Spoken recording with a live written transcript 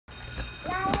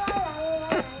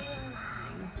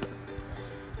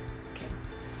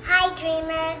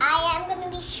dreamers, I am going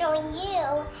to be showing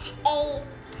you a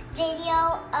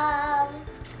video of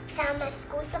some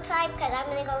school supply because I'm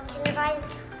going to go kindergarten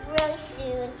really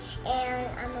soon and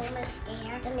I'm almost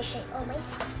there. Let me show you all my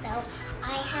stuff. So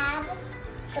I have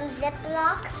some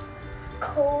Ziplocs,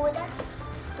 cold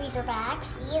freezer bags.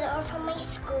 These are from my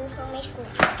school for my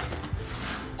snacks.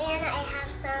 And I have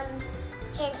some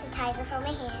hand sanitizer for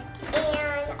my hands.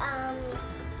 And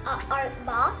an art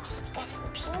box. Got some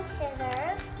pink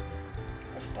scissors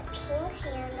with the pink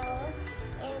handles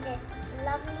and this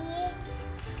lovely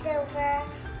silver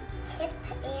tip,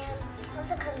 and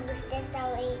also comes with this the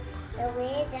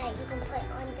lid that you can put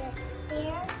on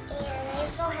there. And I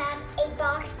also have a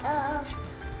box of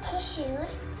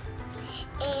tissues,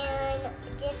 and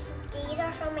these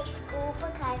are from my school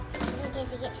because in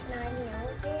case it gets snotty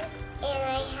noses. And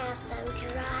I have some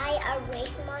dry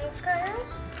erase markers.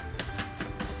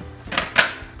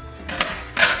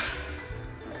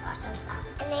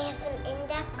 And I have some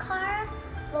index cards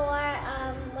for,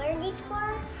 what are these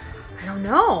for? I don't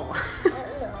know. I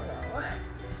don't know.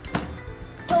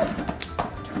 Don't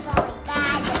fall like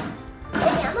that.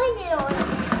 Okay, I'm going to do it.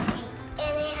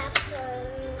 And I have some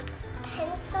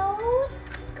pencils,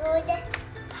 good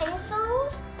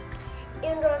pencils,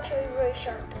 and they're actually really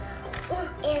sharp now.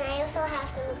 And I also have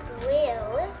some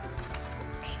glues.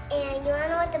 And you want to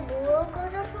know what the blue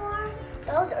glues are for?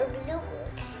 Those are blue glues.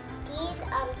 These,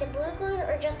 the blue glues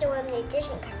are just a limited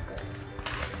edition kind of glue.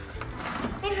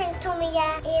 My friends told me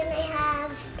that. And I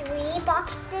have 3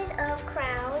 boxes of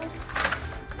crowns.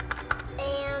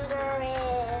 And there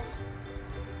is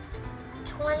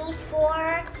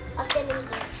 24 of them in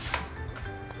here.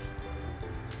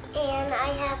 And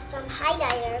I have some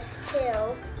highlighters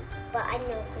too. But I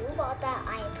know who bought that.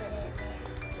 I put it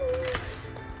in there.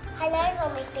 Highlighters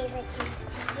are my favorite things.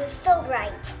 They're so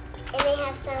bright. And they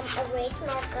have some erase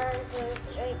markers and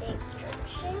the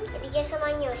instructions. If you get some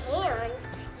on your hands,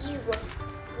 you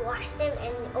will wash them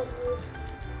and it will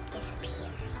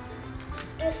disappear.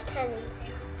 There's 10 in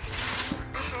there.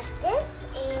 I have this,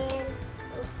 and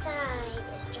inside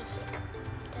is just like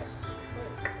this.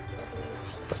 Look, nothing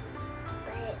inside.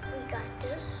 But we got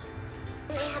this.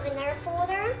 And I have another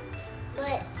folder,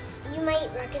 but you might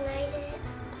recognize it.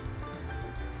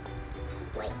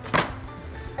 Wait.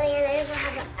 And I also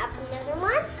have another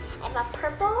one. I have a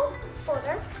purple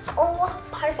folder. It's all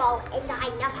purple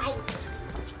inside nothing.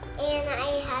 And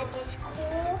I have this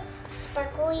cool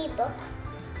sparkly book.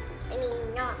 I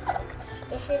mean, not book.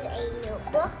 This is a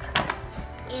notebook.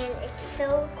 And it's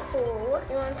so cool.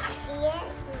 You want to see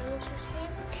it?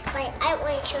 But I don't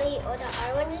want to show you all the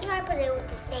other ones here, but they look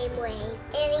the same way.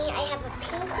 And I have a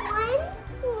pink one.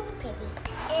 Ooh, pretty.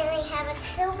 And I have a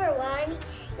silver one.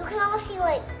 You can all see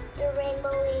like the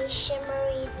rainbowy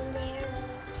shimmeries in there,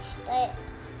 but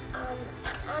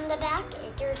on the back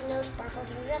there's no sparkles.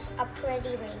 There's just a pretty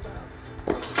rainbow.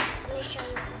 Let me show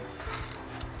you.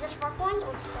 The sparkle ones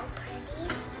are so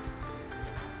pretty.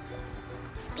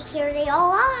 But here they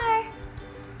all are.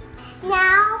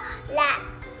 Now,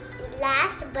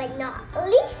 last but not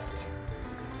least,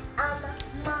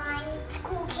 my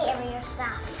school carrier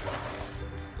stuff.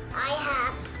 I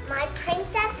have my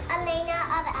Princess Selena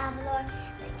of Avalor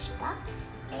lunchbox,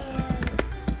 and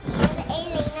here's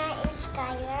Elena and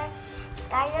Skylar.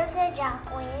 Skylar's a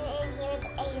Jacqueline, and here's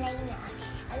Elena.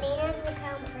 Elena's the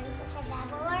Crown Princess of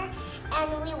Avalor, and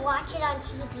we watch it on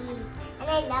TV. And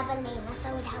I love Elena, so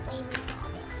that way we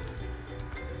got it.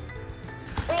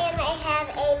 And I have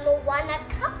a Moana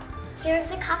cup. Here's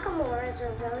the Kakamoras,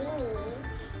 are really mean.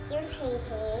 Here's Hey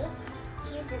Hey.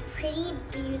 Here's the pretty,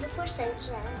 beautiful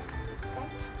sunset.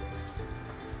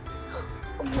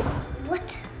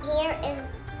 What? Here is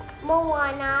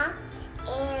Moana,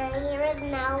 and here is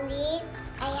Maui.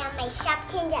 I have my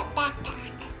Shopkins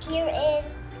backpack. Here is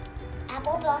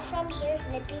Apple Blossom. Here's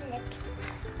Lippy Lips,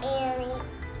 and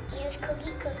here's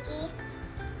Cookie Cookie.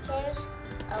 Here's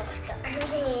her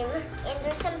name, and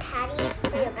there's some patties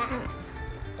for your back.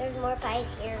 There's more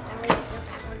pies here. I'm ready to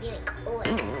back. I'll be like, oh,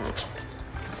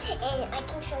 and I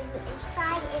can show you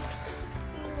inside if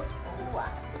you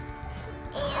want.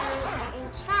 And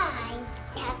inside,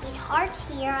 I have these hearts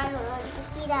here. I don't know if you can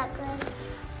see that good.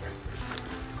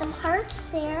 Some hearts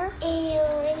there.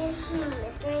 And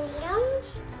is there anything else?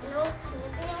 No,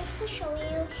 nothing else to show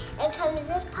you. It comes in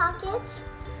this pocket.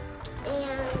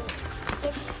 And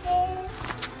this is,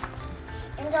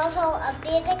 and there's also a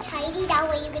big and tidy. That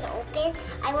way you can open.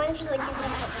 I want to see what this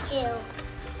looks like too.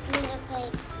 It looks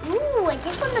like, ooh,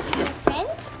 this one looks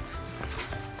different.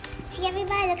 See,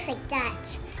 everybody looks like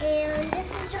that. And this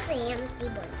is just an empty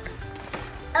book.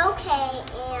 Okay,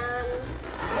 and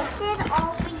this is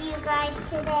all for you guys. guys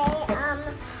today.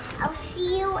 I'll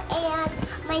see you in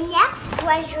my next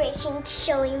graduation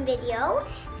showing video,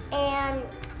 and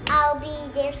I'll be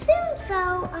there soon.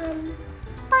 So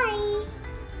bye.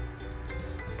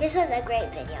 This was a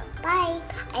great video. Bye.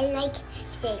 I like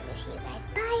staying with you guys.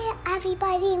 Bye,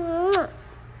 everybody.